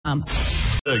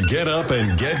Get up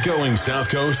and get going, South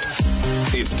Coast.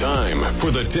 It's time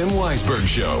for the Tim Weisberg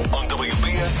Show on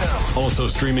WBSM. Also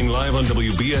streaming live on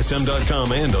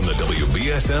WBSM.com and on the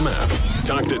WBSM app.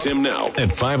 Talk to Tim now at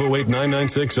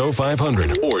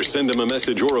 508-996-0500 or send him a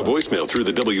message or a voicemail through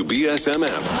the WBSM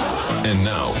app. And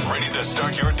now, ready to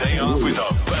start your day off with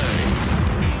a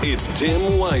bang. It's Tim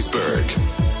Weisberg.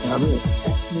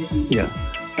 Yeah.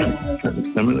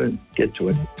 I'm going to get to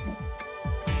it.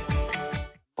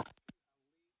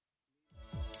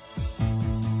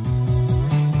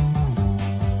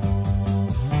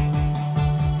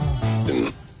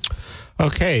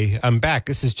 Okay, I'm back.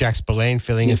 This is Jack Spillane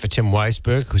filling in for Tim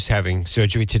Weisberg, who's having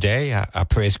surgery today. Our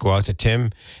prayers go out to Tim,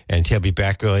 and he'll be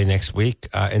back early next week.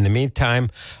 In the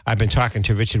meantime, I've been talking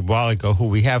to Richard Walligo, who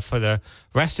we have for the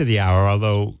rest of the hour,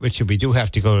 although, Richard, we do have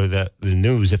to go to the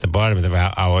news at the bottom of the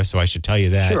hour, so I should tell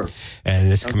you that. Sure.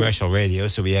 And it's commercial radio,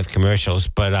 so we have commercials.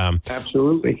 But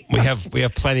absolutely, we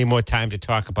have plenty more time to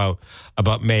talk about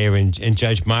Mayor and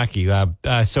Judge Markey. Sure.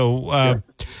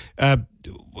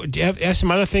 Do you have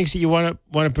some other things that you want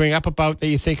to bring up about that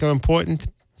you think are important?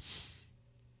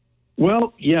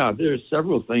 Well, yeah, there are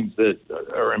several things that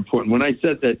are important. When I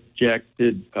said that Jack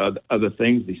did other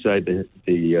things besides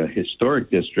the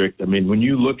historic district, I mean, when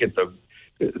you look at the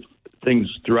things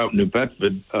throughout New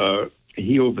Bedford,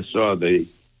 he oversaw the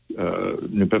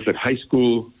New Bedford High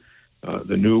School,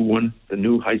 the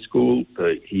new high school.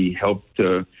 He helped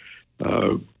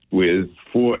with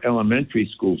 4 elementary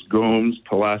schools: Gomes,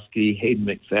 Pulaski, Hayden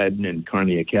McFadden, and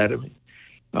Kearney Academy.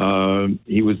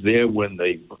 He was there when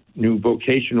the new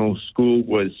vocational school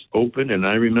was open, and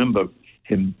I remember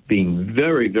him being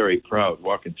very, very proud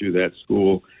walking through that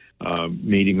school,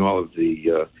 meeting all of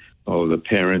the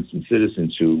parents and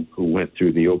citizens who went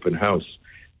through the open house.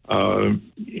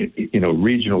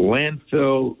 Regional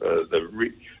landfill,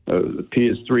 the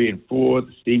Piers 3 and 4,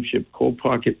 the steamship coal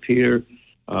pocket pier.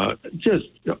 Just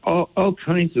all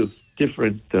kinds of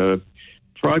different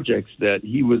projects that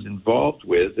he was involved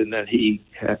with and that he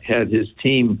had his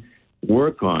team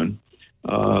work on.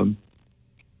 But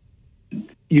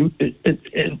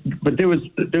there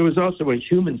was also a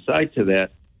human side to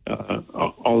that,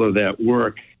 all of that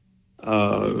work.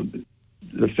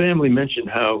 The family mentioned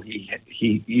how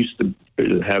he used to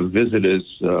have visitors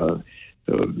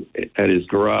at his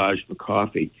garage for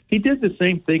coffee. He did the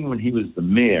same thing when he was the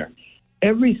mayor.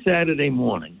 Every Saturday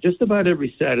morning, just about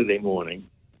every Saturday morning,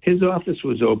 his office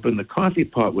was open, the coffee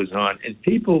pot was on, and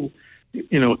people,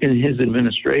 in his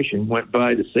administration went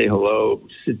by to say hello,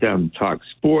 sit down and talk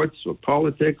sports or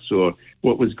politics or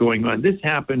what was going on. This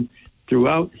happened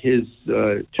throughout his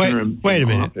term wait a in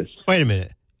minute. office. Wait a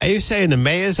minute. Are you saying the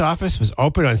mayor's office was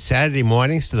open on Saturday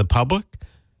mornings to the public?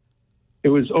 It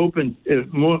was open,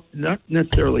 more not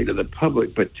necessarily to the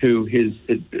public, but to his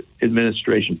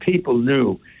administration. People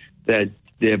knew that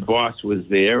their boss was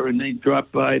there, and they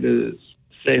dropped by to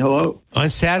say hello. On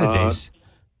Saturdays?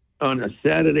 On a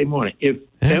Saturday morning. If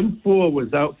M4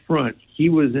 was out front, he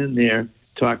was in there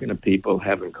talking to people,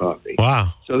 having coffee.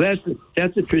 Wow. So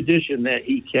that's a tradition that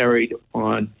he carried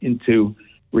on into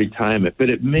retirement.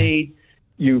 But it made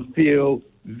you feel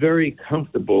very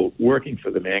comfortable working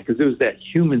for the man because there was that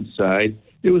human side.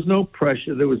 There was no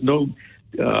pressure. There was no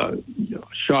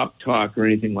shop talk or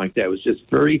anything like that. It was just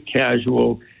very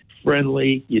casual,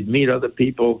 friendly. You'd meet other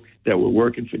people that were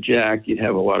working for Jack. You'd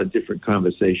have a lot of different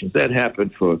conversations. That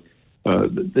happened for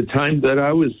the time that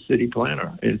I was city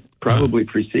planner. It probably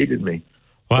preceded me.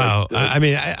 Wow. But,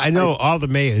 I know all the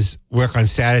mayors work on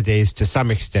Saturdays to some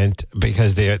extent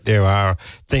because there are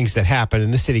things that happen,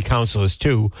 and the city councilors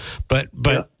too. But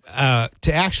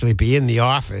to actually be in the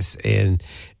office and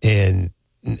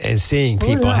seeing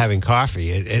people having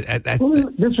coffee.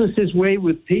 This was his way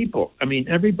with people. I mean,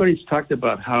 everybody's talked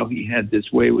about how he had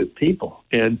this way with people,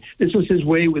 and this was his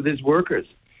way with his workers,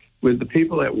 with the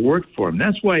people that worked for him.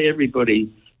 That's why we'd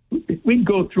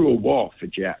go through a wall for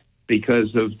Jack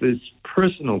because of this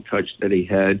personal touch that he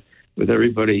had with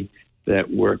everybody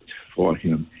that worked for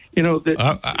him.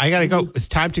 I got to go. It's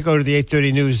time to go to the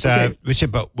 8:30 news, okay.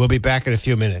 Richard, but we'll be back in a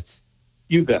few minutes.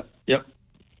 You bet. Yep.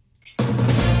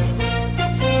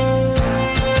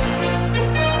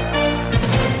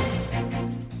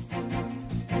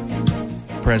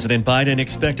 President Biden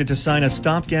expected to sign a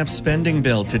stopgap spending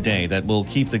bill today that will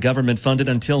keep the government funded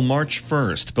until March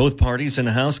 1st. Both parties in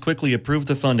the House quickly approved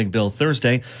the funding bill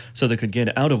Thursday so they could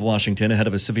get out of Washington ahead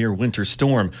of a severe winter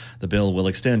storm. The bill will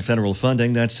extend federal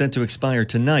funding that's set to expire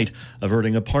tonight,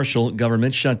 averting a partial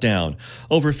government shutdown.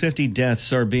 Over 50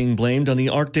 deaths are being blamed on the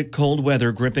Arctic cold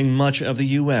weather gripping much of the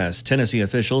U.S. Tennessee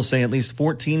officials say at least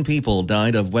 14 people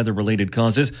died of weather-related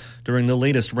causes during the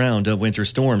latest round of winter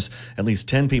storms. At least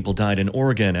 10 people died in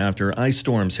Oregon after ice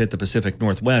storms hit the Pacific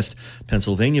Northwest.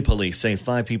 Pennsylvania police say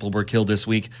 5 people were killed this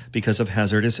week because of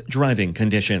hazardous driving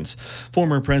conditions.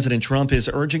 Former President Trump is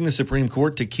urging the Supreme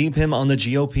Court to keep him on the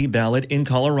GOP ballot in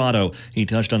Colorado. He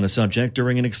touched on the subject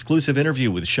during an exclusive interview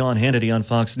with Sean Hannity on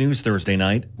Fox News Thursday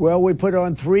night. Well, we put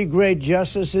on 3 great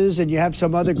justices, and you have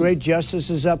some other great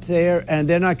justices up there, and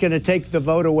they're not going to take the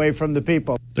vote away from the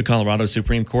people. The Colorado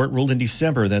Supreme Court ruled in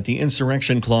December that the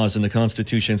insurrection clause in the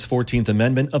Constitution's 14th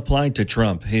Amendment applied to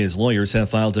Trump. His lawyers have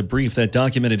filed a brief that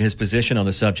documented his position on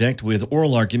the subject, with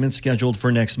oral arguments scheduled for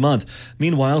next month.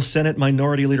 Meanwhile, Senate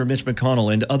Minority Leader Mitch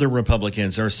McConnell and other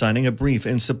Republicans are signing a brief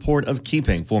in support of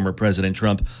keeping former President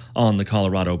Trump on the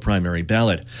Colorado primary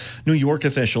ballot. New York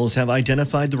officials have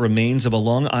identified the remains of a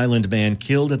Long Island man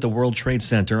killed at the World Trade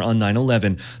Center on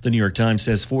 9/11. The New York Times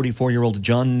says 44-year-old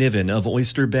John Niven of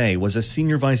Oyster Bay was a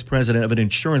senior vice president of an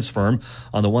insurance firm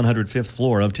on the 105th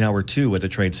floor of Tower 2 at the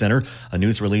Trade Center. A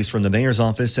news release from the mayor's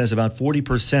office says about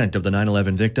 40% of the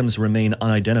 9/11 victims remain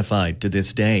unidentified to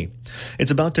this day.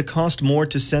 It's about to cost more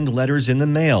to send letters in the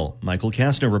mail. Michael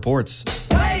Kastner reports.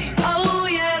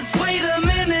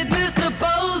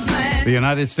 The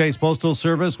United States Postal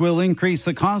Service will increase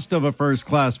the cost of a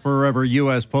first-class forever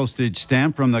U.S. postage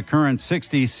stamp from the current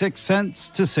 66 cents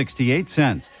to 68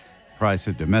 cents. The price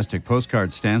of domestic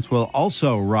postcard stamps will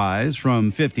also rise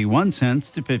from 51 cents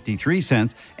to 53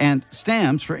 cents, and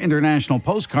stamps for international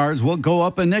postcards will go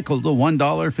up a nickel to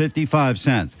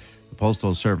 $1.55. The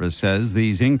Postal Service says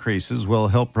these increases will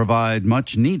help provide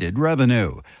much-needed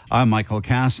revenue. I'm Michael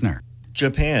Kastner.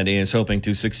 Japan is hoping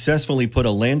to successfully put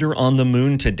a lander on the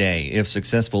moon today. If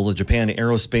successful, the Japan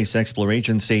Aerospace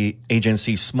Exploration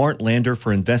Agency Smart Lander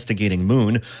for Investigating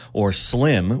Moon, or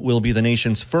SLIM, will be the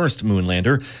nation's first moon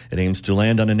lander. It aims to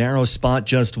land on a narrow spot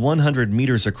just 100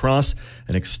 meters across,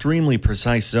 an extremely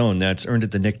precise zone that's earned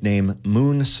it the nickname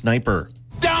Moon Sniper.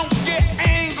 Don't get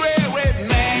angry with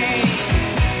me.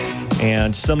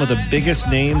 And some of the biggest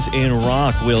names in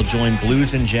rock will join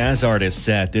blues and jazz artists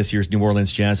at this year's New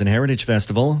Orleans Jazz and Heritage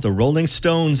Festival. The Rolling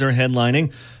Stones are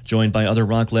headlining, joined by other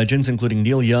rock legends including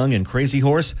Neil Young and Crazy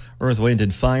Horse, Earth, Wind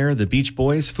and Fire, The Beach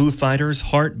Boys, Foo Fighters,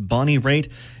 Heart, Bonnie Raitt,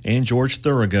 and George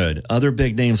Thorogood. Other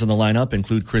big names on the lineup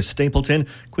include Chris Stapleton,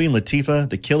 Queen Latifah,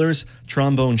 The Killers,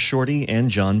 Trombone Shorty,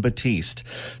 and John Batiste.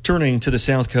 Turning to the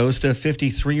South Coast, a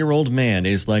 53-year-old man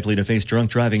is likely to face drunk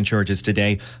driving charges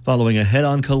today following a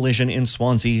head-on collision in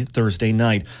Swansea Thursday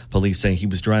night. Police say he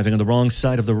was driving on the wrong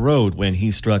side of the road when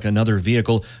he struck another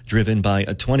vehicle driven by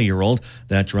a 20-year-old.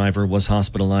 That driver was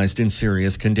hospitalized in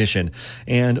serious condition.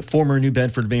 And former New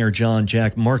Bedford Mayor John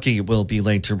Jack Markey will be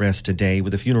laid to rest today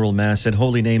with a funeral mass at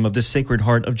Holy Name of the Sacred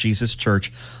Heart of Jesus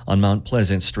Church on Mount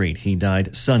Pleasant Street. He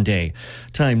died Sunday.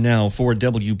 Time now for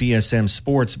WBSM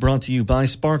Sports, brought to you by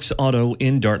Sparks Auto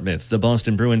in Dartmouth. The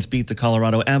Boston Bruins beat the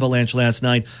Colorado Avalanche last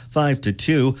night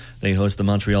 5-2. They host the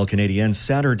Montreal Canadiens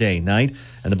Saturday night,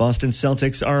 and the Boston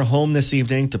Celtics are home this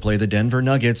evening to play the Denver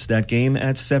Nuggets. That game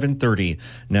at 7:30.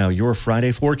 Now your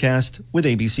Friday forecast with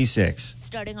ABC6.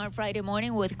 Starting our Friday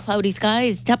morning with cloudy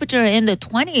skies, temperature in the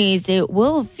 20s. It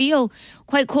will feel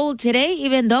quite cold today,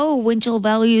 even though wind chill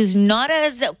values not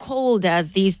as cold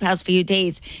as these past few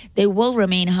days. They will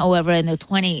remain, however, in the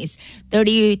 20s.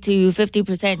 30 to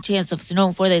 50% chance of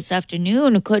snow for this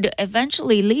afternoon could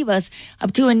eventually leave us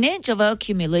up to an inch of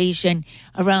accumulation.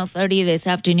 Around 30 this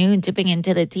afternoon, dipping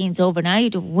into the teens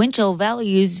overnight. Wind chill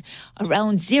values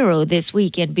around 0 this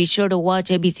week. And be sure to watch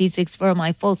ABC6 for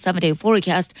my full 7-day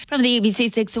forecast. From the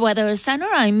ABC6 Weather Center,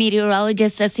 I'm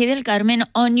meteorologist Ceci Del Carmen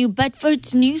on New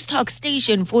Bedford's News Talk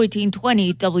Station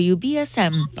 1420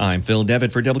 WBSM. I'm Phil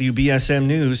Devitt for WBSM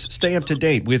News. Stay up to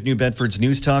date with New Bedford's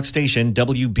News Talk Station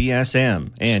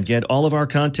WBSM and get all of our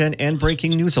content and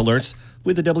breaking news alerts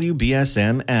with the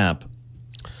WBSM app.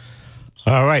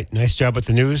 All right. Nice job with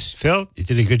the news, Phil. You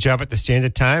did a good job at the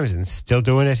Standard Times and still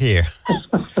doing it here.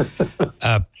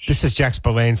 This is Jack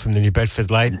Spillane from the New Bedford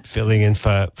Light, filling in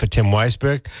for Tim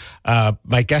Weisberg.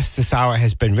 My guest this hour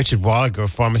has been Richard Walliger,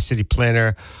 former city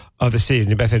planner of the city of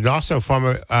New Bedford, and also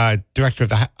former director of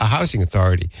the Housing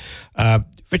Authority.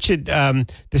 Richard,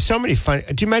 there's so many fun.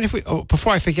 Do you mind if we,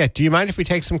 before I forget, do you mind if we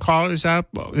take some callers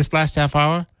this last half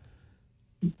hour?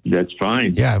 That's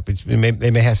fine. Yeah, but they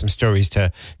may have some stories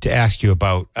to ask you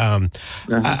about. So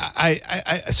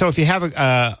if you have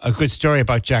a good story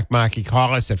about Jack Markey,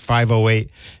 call us at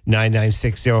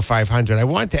 508-996-0500. I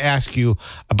wanted to ask you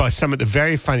about some of the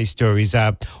very funny stories.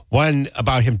 One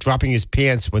about him dropping his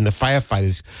pants when the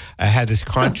firefighters had this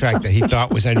contract that he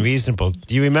thought was unreasonable.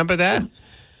 Do you remember that?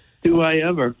 Do I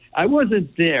ever? I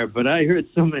wasn't there, but I heard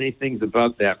so many things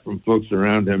about that from folks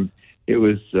around him. It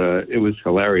was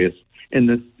hilarious.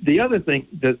 And the other thing,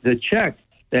 the check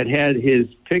that had his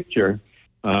picture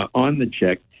on the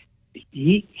check,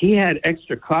 he had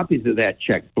extra copies of that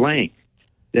check blank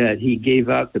that he gave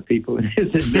out to people in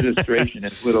his administration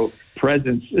as little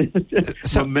presents,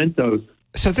 mementos.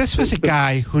 So this was a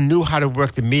guy who knew how to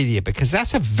work the media, because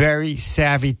that's a very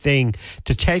savvy thing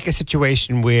to take a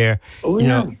situation where,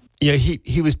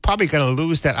 he was probably going to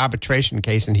lose that arbitration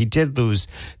case, and he did lose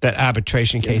that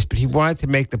arbitration case, but he wanted to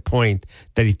make the point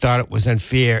that he thought it was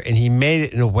unfair, and he made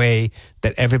it in a way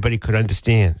that everybody could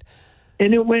understand.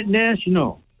 And it went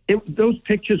national. Those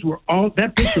pictures were all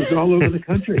over the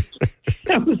country.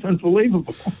 That was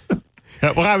unbelievable.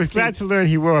 Well, I was glad to learn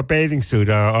he wore a bathing suit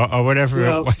or whatever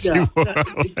it was.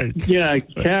 Yeah.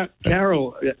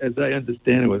 Carol, as I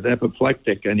understand it, was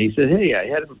apoplectic, and he said, "Hey, I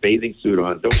had a bathing suit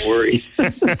on. Don't worry."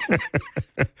 But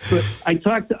I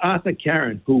talked to Arthur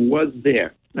Caron, who was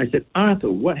there. I said, "Arthur,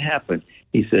 what happened?"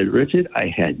 He said, "Richard, I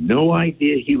had no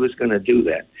idea he was going to do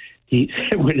that." He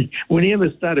said, when he ever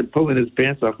started pulling his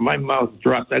pants off, my mouth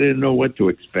dropped. I didn't know what to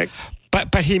expect.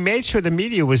 But he made sure the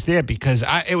media was there, because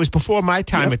it was before my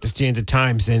time at the Standard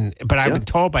Times, but I've been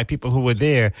told by people who were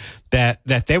there that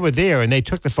they were there and they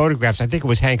took the photographs. I think it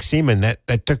was Hank Seaman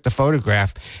that took the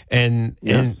photograph, and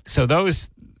so those,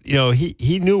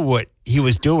 he knew what he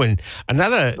was doing.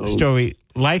 Another story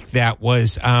like that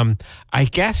was, I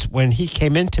guess when he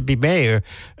came in to be mayor,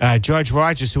 George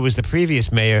Rogers, who was the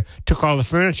previous mayor, took all the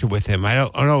furniture with him. I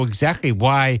don't know exactly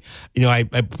why.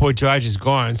 Poor George is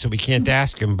gone, so we can't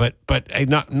ask him. But I'm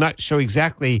not sure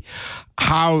exactly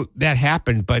how that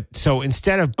happened. But so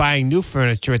instead of buying new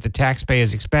furniture at the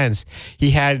taxpayer's expense,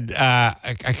 he had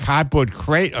a cardboard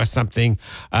crate or something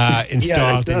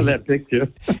installed. Yeah, I saw that picture.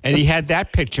 And he had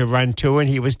that picture run too, and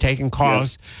he was taking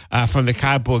calls from the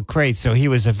cardboard crate. So he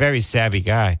was a very savvy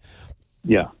guy.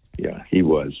 Yeah, he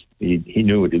was. He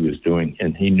knew what he was doing,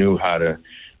 and he knew how to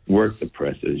work the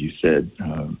press, as you said,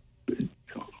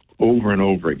 over and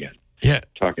over again. Yeah,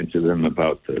 talking to them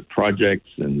about the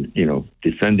projects and,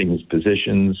 defending his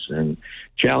positions and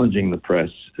challenging the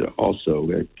press also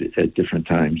at different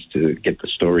times to get the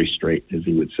story straight, as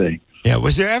he would say. Yeah,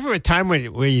 was there ever a time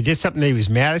where you did something that he was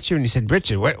mad at you and he said,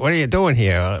 "Richard, what are you doing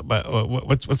here?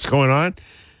 What's going on?"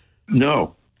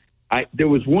 No. There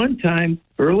was one time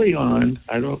early on,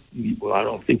 I don't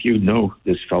think you know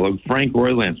this fellow. Frank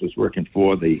Roylance was working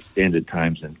for the Standard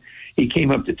Times, and he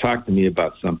came up to talk to me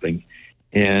about something,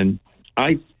 and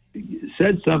I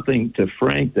said something to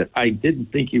Frank that I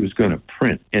didn't think he was going to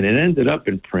print, and it ended up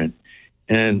in print.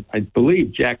 And I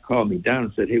believe Jack called me down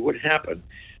and said, "Hey, what happened?"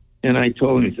 And I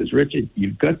told him, he says, "Richard,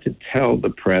 you've got to tell the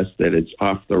press that it's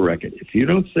off the record. If you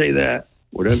don't say that,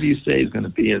 whatever you say is going to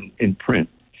be in print."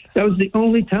 That was the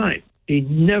only time. He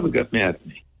never got mad at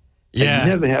me. Yeah. I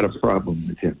never had a problem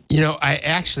with him. I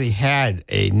actually had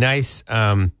a nice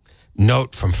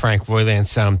note from Frank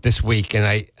Roylance this week, and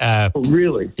I... Oh,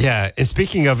 really? Yeah, and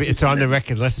speaking of it's on the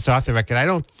record, unless it's off the record, I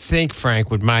don't think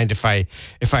Frank would mind if I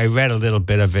read a little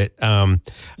bit of it.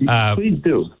 Please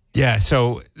do. Yeah,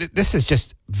 so this is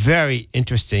just very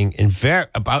interesting and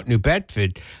about New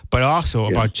Bedford, but also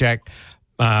about Jack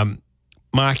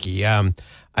Markey.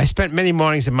 I spent many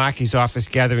mornings in Markey's office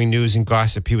gathering news and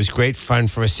gossip. He was great fun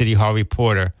for a City Hall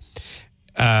reporter.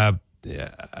 I'll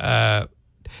skip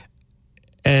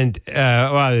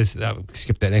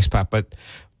that next part. But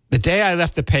the day I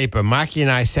left the paper, Markey and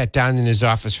I sat down in his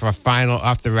office for a final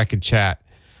off-the-record chat.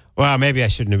 Well, maybe I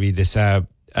shouldn't read this. So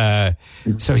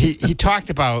he talked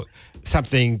about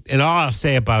something, and all I'll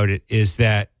say about it is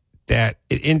that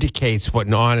it indicates what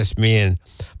an honest man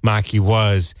Markey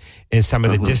was, and some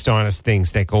of the dishonest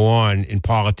things that go on in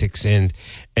politics and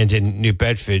in New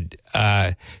Bedford.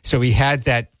 So he had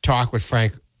that talk with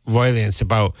Frank Roylance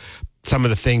about some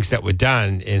of the things that were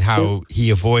done and how he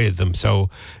avoided them. So,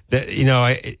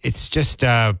 it's just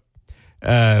an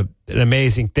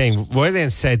amazing thing.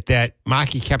 Roylance said that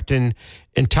Markey kept in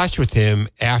touch with him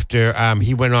after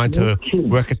he went on to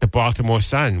work at the Baltimore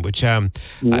Sun, which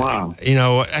wow,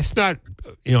 that's not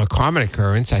a common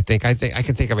occurrence. I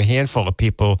can think of a handful of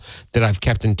people that I've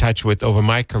kept in touch with over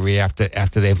my career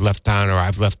after they've left town or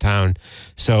I've left town.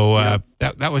 So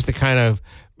that was the kind of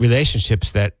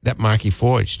relationships that Markey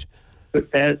forged.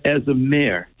 but as a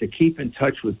mayor, to keep in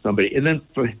touch with somebody. And then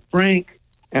for Frank,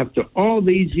 after all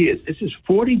these years, this is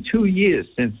 42 years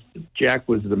since Jack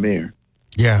was the mayor.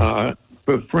 Yeah.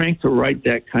 For Frank to write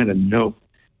that kind of note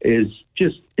it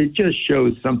just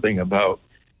shows something about,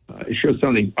 it shows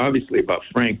something obviously about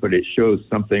Frank, but it shows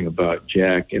something about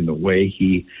Jack and the way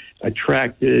he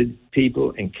attracted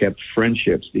people and kept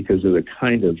friendships because of the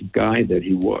kind of guy that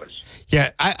he was. Yeah,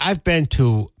 I've been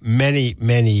to many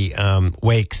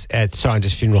wakes at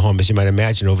Saunders Funeral Home, as you might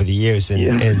imagine, over the years.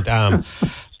 And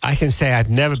I can say I've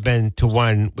never been to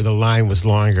one where the line was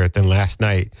longer than last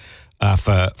night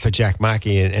for Jack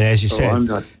Markey. And as you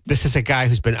said, this is a guy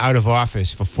who's been out of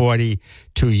office for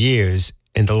 42 years.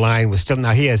 And the line was still,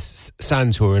 now he has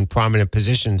sons who are in prominent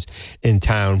positions in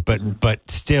town,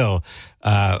 but still,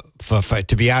 for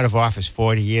to be out of office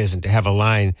 40 years and to have a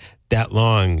line that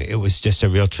long, it was just a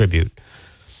real tribute.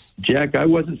 Jack, I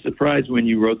wasn't surprised when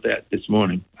you wrote that this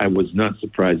morning. I was not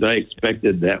surprised. I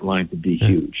expected that line to be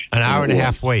huge. An hour and a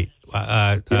half wait.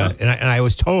 And I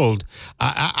was told,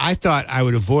 I thought I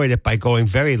would avoid it by going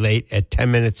very late at 10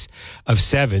 minutes of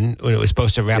 7 when it was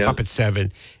supposed to wrap up at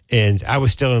 7. And I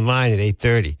was still in line at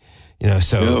 8:30,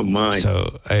 so,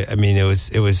 so I mean, it was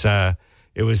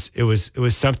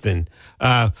something.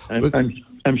 I'm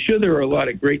sure there were a lot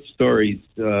of great stories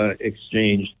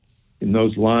exchanged in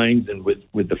those lines and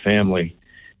with the family.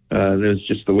 There's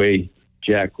just the way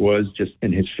Jack was, just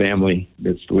in his family.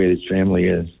 That's the way his family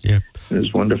is. Yeah, it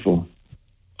was wonderful.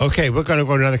 Okay, we're going to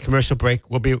go to another commercial break.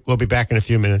 We'll be back in a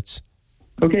few minutes.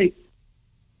 Okay.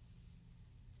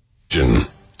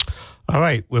 All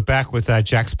right, we're back with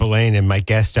Jack Spillane and my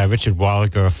guest, Richard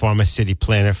Walliger, a former city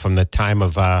planner from the time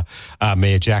of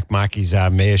Mayor Jack Markey's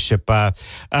mayorship.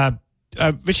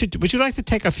 Richard, would you like to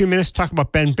take a few minutes to talk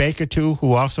about Ben Baker, too,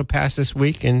 who also passed this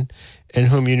week and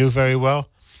whom you knew very well?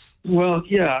 Well,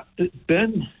 yeah,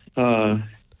 Ben, I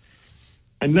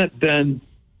met Ben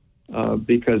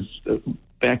because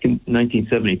back in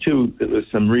 1972, there was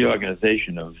some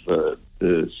reorganization of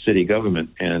the city government,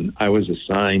 and I was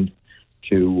assigned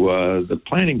to the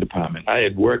planning department. I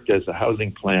had worked as a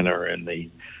housing planner in the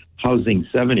Housing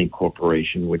 70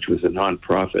 Corporation, which was a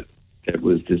nonprofit that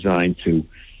was designed to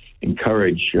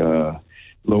encourage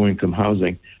low-income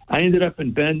housing. I ended up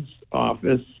in Ben's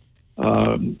office,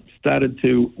 started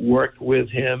to work with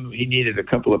him. He needed a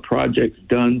couple of projects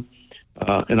done,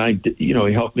 and he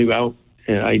helped me out.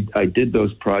 And I did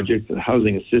those projects, a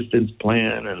housing assistance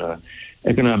plan and an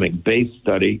economic base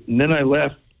study. And then I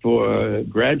left for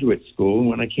graduate school.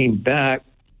 When I came back,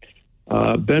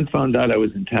 Ben found out I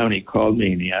was in town. He called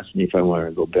me and he asked me if I wanted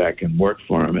to go back and work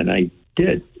for him, and I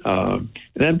did. And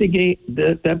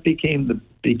that became the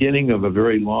beginning of a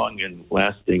very long and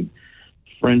lasting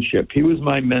friendship. He was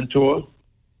my mentor,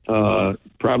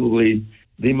 probably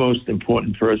the most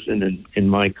important person in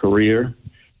my career,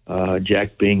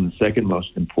 Jack being the second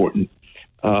most important.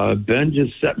 Ben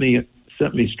just set me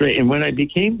straight. And when I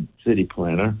became city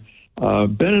planner,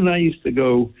 Ben and I used to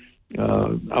go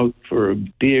out for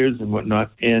beers and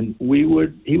whatnot, and he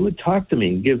would talk to me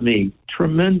and give me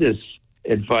tremendous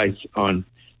advice on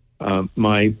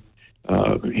my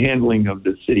handling of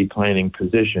the city planning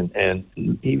position. And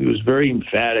he was very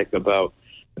emphatic about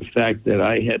the fact that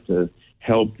I had to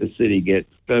help the city get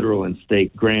federal and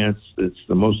state grants. It's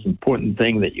the most important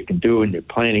thing that you can do in your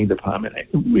planning department.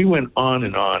 We went on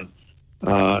and on.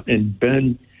 And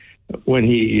Ben, when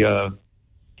he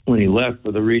left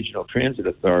for the Regional Transit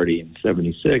Authority in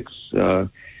 '76,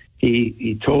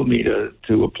 he told me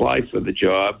to apply for the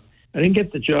job. I didn't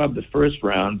get the job the first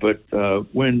round, but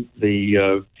when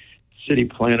the city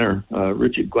planner,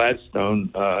 Richard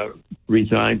Gladstone,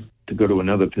 resigned to go to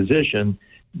another position,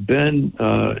 Ben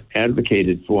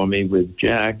advocated for me with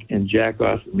Jack, and Jack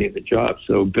offered me the job.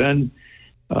 So Ben,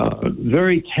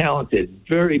 very talented,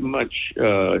 very much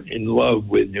in love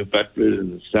with New Bedford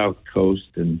and the South Coast,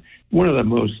 and one of the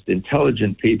most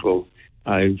intelligent people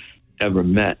I've ever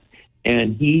met.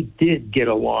 And he did get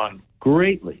along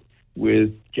greatly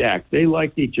with Jack. They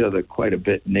liked each other quite a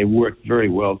bit, and they worked very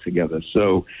well together.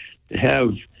 So to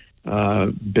have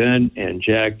Ben and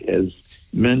Jack as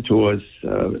mentors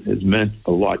has meant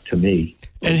a lot to me.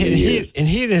 And he and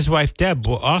his wife Deb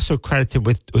were also credited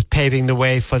with paving the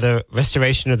way for the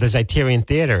restoration of the Zeiterian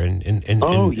Theater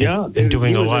and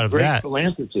doing a lot of that.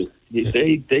 Philanthropist.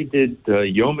 They did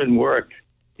yeoman work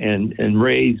and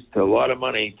raised a lot of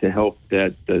money to help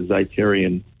that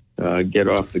Zeiterian get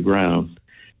off the ground.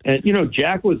 And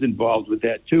Jack was involved with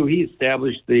that too. He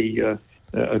established the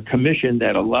commission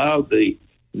that allowed the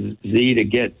Z to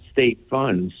get state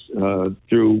funds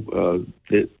through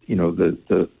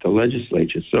the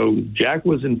legislature. So Jack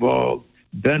was involved.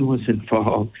 Ben was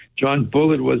involved. John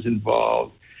Bullard was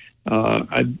involved.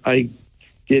 I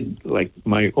did like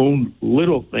my own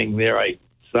little thing there. I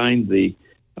signed the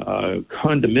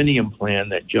condominium plan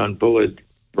that John Bullard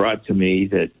brought to me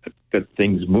that got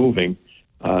things moving.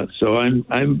 So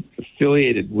I'm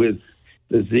affiliated with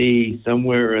the Z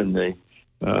somewhere in the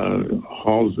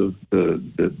halls of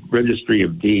the Registry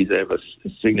of Deeds. I have a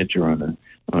signature on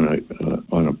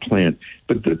a plan.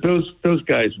 But those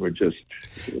guys were just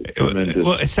tremendous.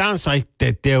 Well, it sounds like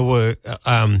that there were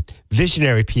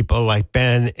visionary people like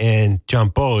Ben and John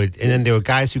Bullard, and then there were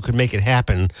guys who could make it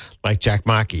happen like Jack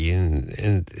Markey.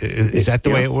 And is that the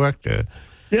way it worked?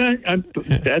 Yeah,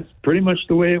 that's pretty much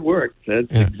the way it worked.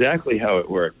 That's exactly how it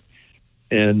worked.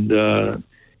 And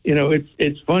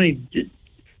it's funny.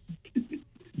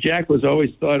 Jack was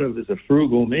always thought of as a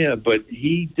frugal mayor, but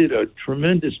he did a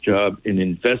tremendous job in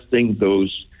investing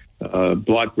those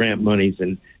block grant monies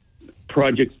in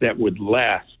projects that would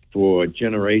last for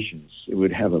generations. It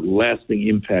would have a lasting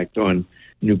impact on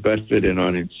New Bedford and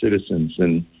on its citizens.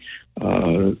 And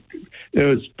it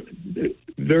was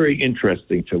very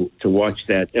interesting to watch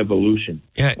that evolution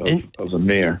of a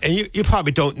mayor. And you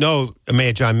probably don't know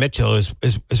Mayor John Mitchell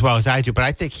as well as I do, but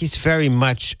I think he's very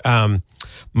much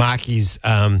Markey's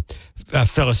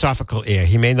philosophical heir.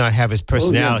 He may not have his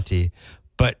personality,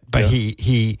 but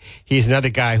he's another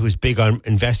guy who's big on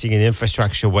investing in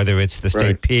infrastructure, whether it's the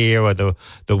state pier or the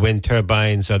wind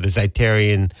turbines or the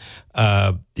Zeitarian.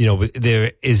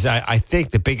 There is, I think,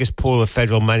 the biggest pool of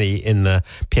federal money in the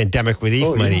pandemic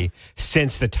relief money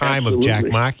since the time of Jack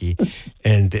Markey,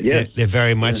 and they're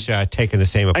very much taking the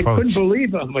same approach. I couldn't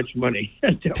believe how much money.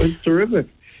 That was terrific.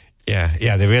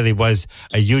 Yeah, there really was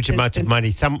a huge amount of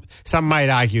money. Some might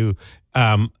argue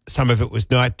some of it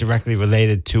was not directly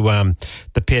related to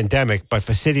the pandemic, but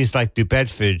for cities like New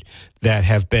Bedford that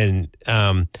have been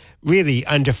really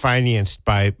underfinanced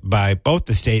by both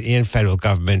the state and federal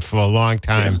government for a long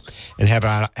time and have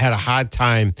had a hard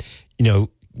time,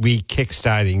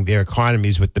 re-kickstarting their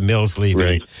economies with the mills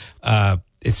leaving. Right.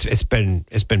 It's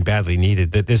been badly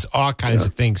needed. There's all kinds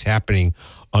of things happening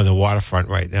on the waterfront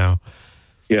right now.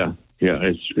 Yeah,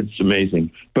 it's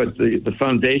amazing. But the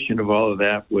foundation of all of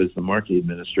that was the Markey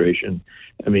administration.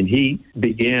 I mean, he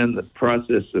began the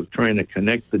process of trying to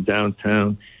connect the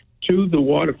downtown to the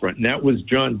waterfront, and that was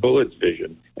John Bullard's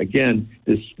vision. Again,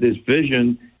 this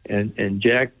vision, and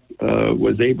Jack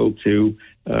was able to,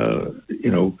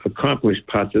 accomplish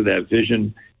parts of that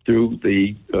vision through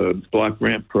the block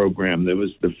grant program. There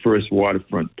was the first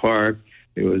waterfront park.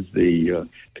 There was the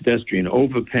pedestrian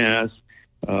overpass.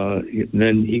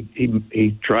 Then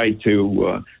he tried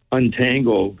to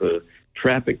untangle the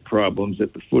traffic problems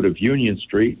at the foot of Union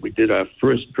Street. We did our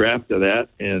first draft of that,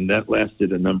 and that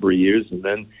lasted a number of years. And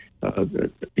then,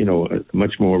 a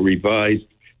much more revised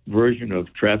version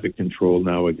of traffic control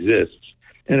now exists,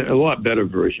 and a lot better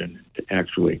version,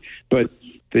 actually. But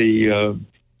the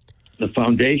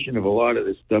foundation of a lot of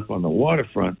this stuff on the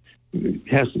waterfront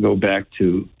has to go back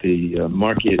to the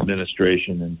Markey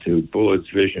administration and to Bullard's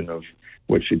vision of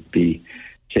what should be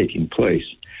taking place.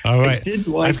 All right,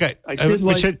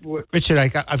 Richard,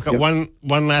 I've got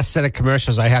one last set of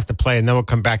commercials I have to play, and then we'll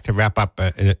come back to wrap up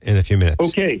in a few minutes.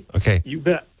 Okay, you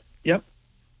bet. Yep.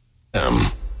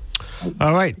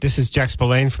 All right, this is Jack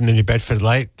Spillane from the New Bedford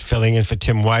Light, filling in for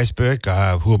Tim Weisberg,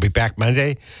 who will be back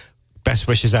Monday. Best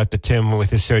wishes out to Tim with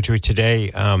his surgery today.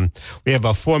 We have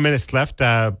about 4 minutes left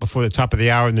before the top of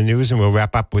the hour in the news, and we'll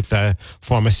wrap up with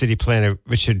former city planner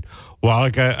Richard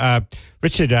Wallaga.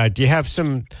 Richard, do you have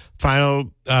some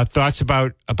final thoughts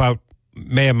about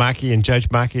Mayor Markey and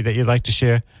Judge Markey that you'd like to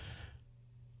share?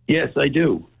 Yes, I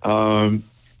do.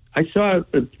 I saw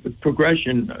a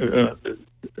progression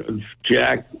of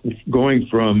Jack going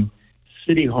from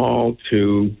City Hall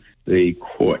to the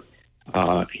court.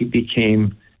 He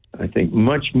became, I think,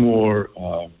 much more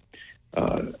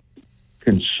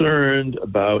concerned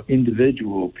about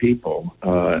individual people.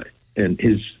 And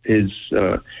his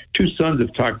two sons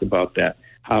have talked about that,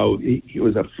 how he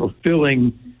was a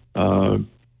fulfilling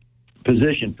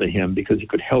position for him because he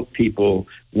could help people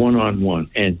one-on-one.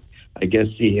 And I guess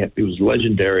he was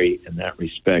legendary in that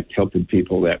respect, helping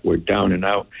people that were down and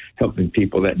out, helping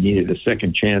people that needed a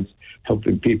second chance,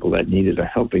 helping people that needed a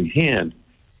helping hand.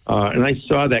 And I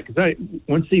saw that because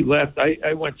once he left,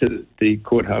 I went to the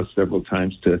courthouse several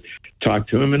times to talk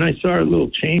to him, and I saw a little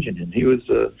change in him. He was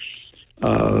a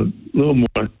little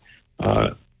more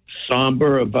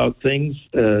somber about things,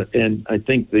 and I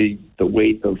think the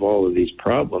weight of all of these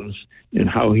problems and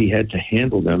how he had to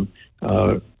handle them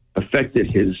affected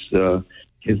his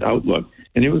outlook.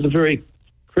 And it was a very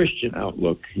Christian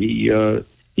outlook. He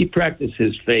practiced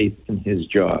his faith in his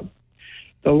job.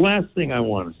 the last thing I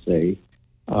want to say,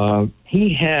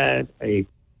 he had a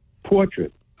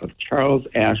portrait of Charles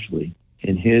Ashley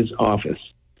in his office.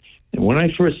 And when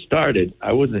I first started,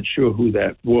 I wasn't sure who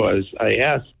that was. I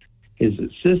asked his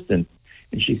assistant,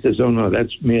 and she says, "Oh, no,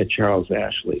 that's Mayor Charles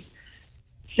Ashley."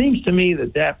 Seems to me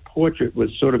that portrait was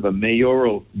sort of a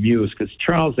mayoral muse, because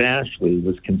Charles Ashley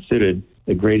was considered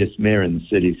the greatest mayor in the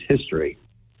city's history.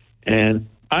 And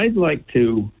I'd like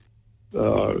to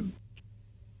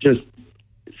just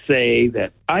say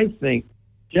that I think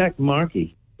Jack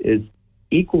Markey is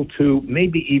equal to,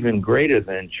 maybe even greater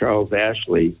than, Charles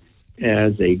Ashley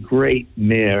as a great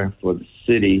mayor for the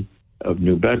city of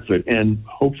New Bedford. And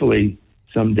hopefully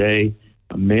someday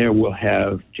a mayor will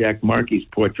have Jack Markey's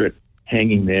portrait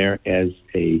hanging there as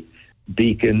a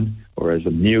beacon or as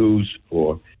a muse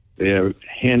for their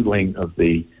handling of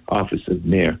the office of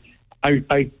mayor.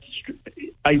 I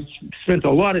spent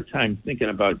a lot of time thinking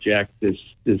about Jack this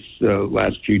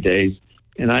last few days,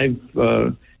 and I've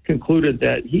concluded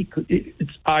that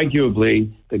it's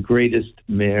arguably the greatest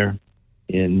mayor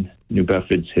in New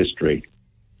Bedford's history.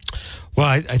 Well,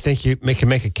 I think you can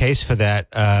make a case for that.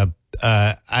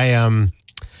 I'm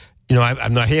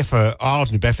not here for all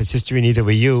of New Bedford's history, neither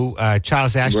were you.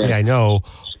 Charles Ashley, right, I know,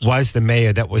 was the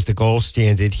mayor that was the gold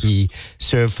standard. He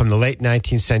served from the late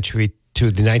 19th century to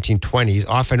the 1920s,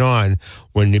 off and on,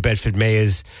 when New Bedford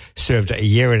mayors served a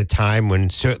year at a time, when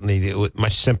certainly it was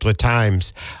much simpler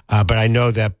times. But I know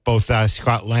that both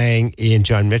Scott Lang and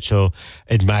John Mitchell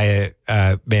admire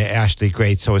Mayor Ashley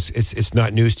great, so it's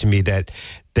not news to me that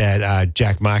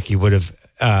Jack Markey would have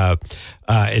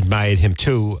admired him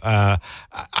too.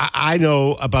 I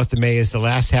know about the mayors the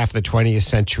last half of the 20th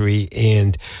century,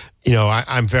 and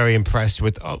I'm very impressed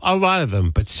with a lot of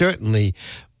them, but certainly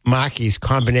Markey's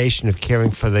combination of caring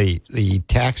for the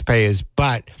taxpayers,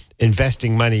 but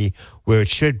investing money where it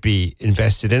should be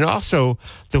invested. And also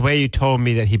the way you told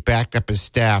me that he backed up his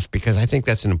staff, because I think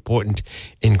that's an important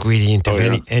ingredient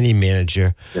of any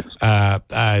manager.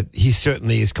 Yes. He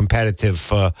certainly is competitive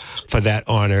for that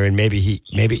honor. And maybe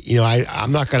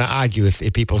I'm not going to argue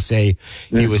if people say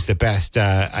he was the best.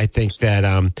 I think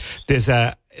that there's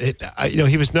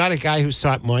he was not a guy who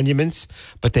sought monuments,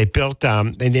 but they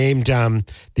named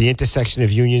the intersection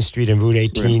of Union Street and Route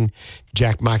 18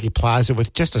 Jack Markey Plaza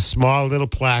with just a small little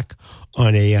plaque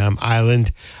on a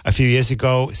island a few years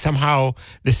ago. Somehow,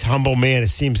 this humble man, it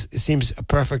seems a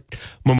perfect